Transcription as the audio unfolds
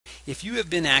If you have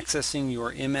been accessing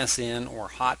your MSN or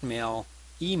Hotmail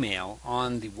email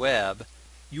on the web,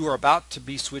 you are about to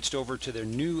be switched over to their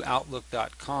new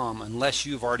Outlook.com unless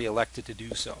you've already elected to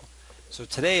do so. So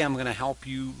today I'm going to help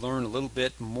you learn a little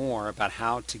bit more about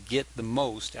how to get the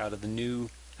most out of the new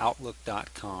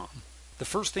Outlook.com. The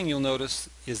first thing you'll notice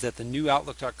is that the new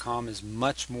Outlook.com is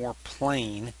much more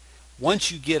plain.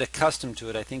 Once you get accustomed to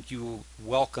it, I think you will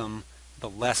welcome the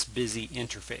less busy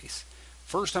interface.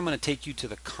 First, I'm going to take you to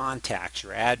the contacts,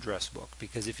 your address book,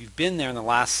 because if you've been there in the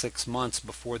last 6 months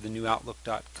before the new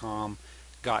Outlook.com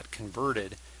got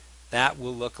converted, that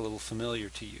will look a little familiar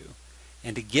to you.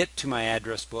 And to get to my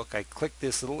address book, I click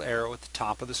this little arrow at the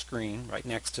top of the screen right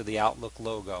next to the Outlook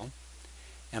logo,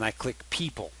 and I click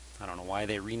People. I don't know why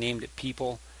they renamed it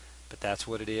People, but that's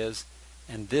what it is.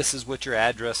 And this is what your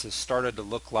address has started to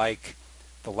look like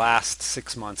the last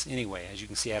 6 months anyway. As you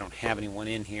can see, I don't have anyone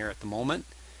in here at the moment,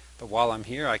 but while I'm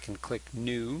here I can click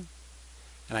New,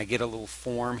 and I get a little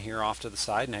form here off to the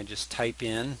side, and I just type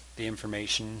in the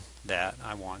information that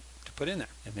I want to put in there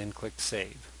and then click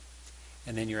Save.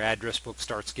 And then your address book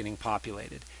starts getting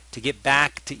populated. To get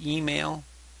back to email,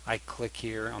 I click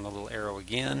here on the little arrow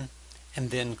again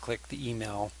and then click the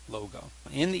email logo.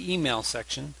 In the email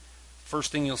section,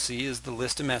 first thing you'll see is the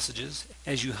list of messages.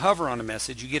 As you hover on a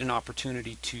message, you get an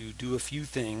opportunity to do a few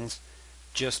things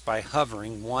just by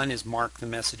hovering. One is mark the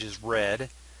message as read,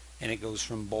 and it goes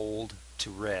from bold to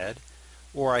red.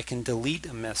 Or I can delete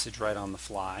a message right on the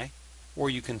fly, or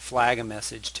you can flag a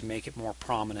message to make it more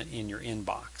prominent in your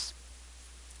inbox.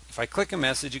 If I click a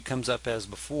message, it comes up as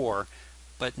before,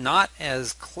 but not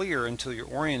as clear until you're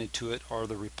oriented to it are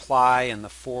the reply and the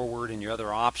forward and your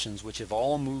other options, which have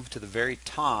all moved to the very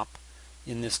top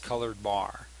in this colored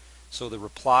bar. So the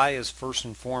reply is first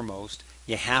and foremost.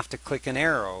 You have to click an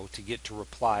arrow to get to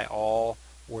reply all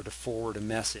or to forward a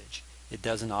message. It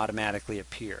doesn't automatically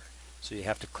appear. So you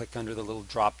have to click under the little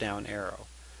drop down arrow.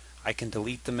 I can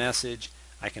delete the message.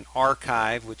 I can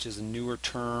archive, which is a newer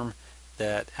term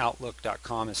that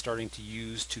Outlook.com is starting to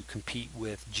use to compete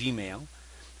with Gmail.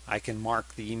 I can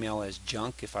mark the email as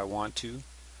junk if I want to,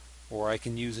 or I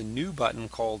can use a new button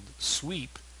called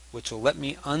Sweep, which will let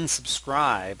me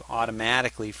unsubscribe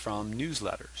automatically from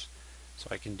newsletters. So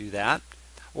I can do that,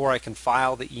 or I can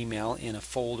file the email in a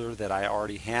folder that I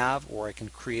already have, or I can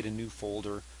create a new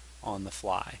folder on the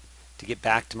fly. To get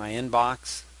back to my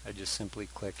inbox, I just simply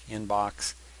click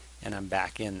Inbox and I'm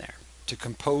back in there. To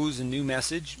compose a new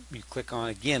message, you click on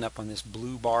again up on this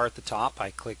blue bar at the top.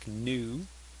 I click New.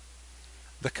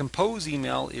 The compose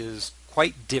email is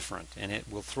quite different and it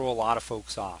will throw a lot of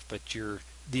folks off, but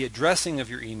the addressing of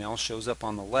your email shows up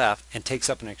on the left and takes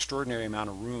up an extraordinary amount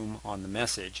of room on the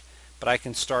message. But I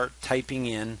can start typing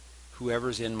in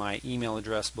whoever's in my email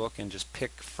address book and just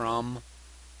pick from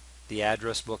the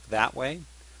address book that way,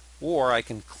 or I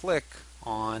can click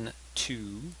on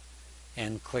To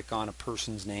and click on a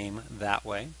person's name that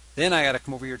way. Then I got to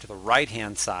come over here to the right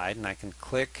hand side and I can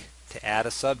click to add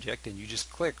a subject, and you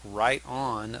just click right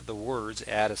on the words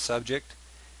add a subject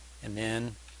and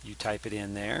then you type it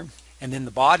in there, and then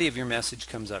the body of your message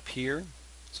comes up here,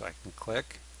 so I can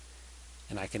click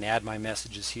and I can add my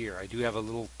messages here. I do have a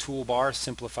little toolbar,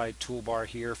 simplified toolbar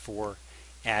here for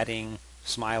adding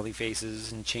smiley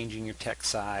faces and changing your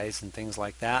text size and things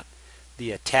like that.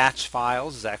 The attach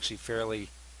files is actually fairly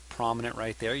prominent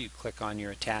right there. You click on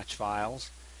your attach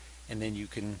files and then you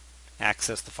can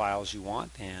access the files you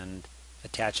want and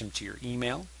attach them to your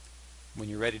email. When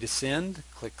you're ready to send,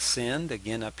 click Send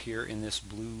again up here in this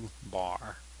blue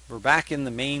bar. We're back in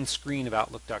the main screen of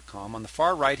Outlook.com. On the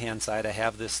far right hand side I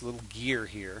have this little gear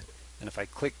here, and if I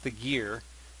click the gear,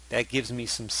 that gives me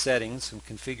some settings, some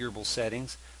configurable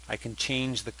settings. I can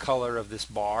change the color of this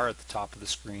bar at the top of the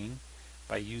screen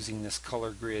by using this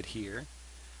color grid here.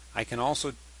 I can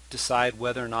also decide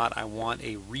whether or not I want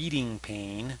a reading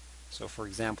pane. So for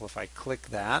example, if I click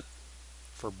that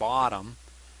for bottom,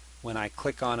 when I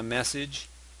click on a message,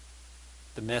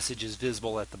 the message is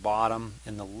visible at the bottom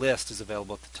and the list is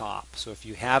available at the top. So if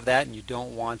you have that and you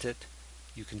don't want it,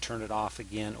 you can turn it off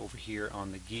again over here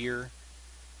on the gear.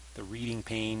 The reading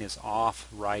pane is off,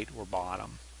 right, or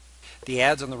bottom. The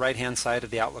ads on the right hand side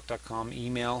of the Outlook.com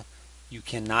email, you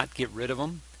cannot get rid of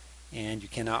them and you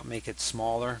cannot make it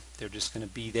smaller. They're just going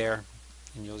to be there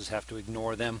and you'll just have to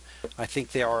ignore them. I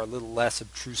think they are a little less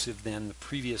obtrusive than the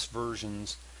previous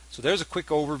versions. So there's a quick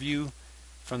overview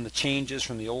from the changes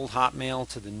from the old Hotmail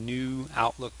to the new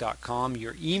Outlook.com.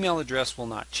 Your email address will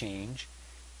not change,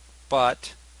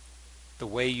 but the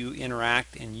way you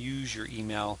interact and use your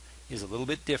email is a little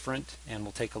bit different and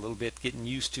will take a little bit getting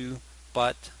used to,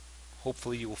 but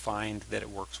hopefully you will find that it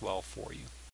works well for you.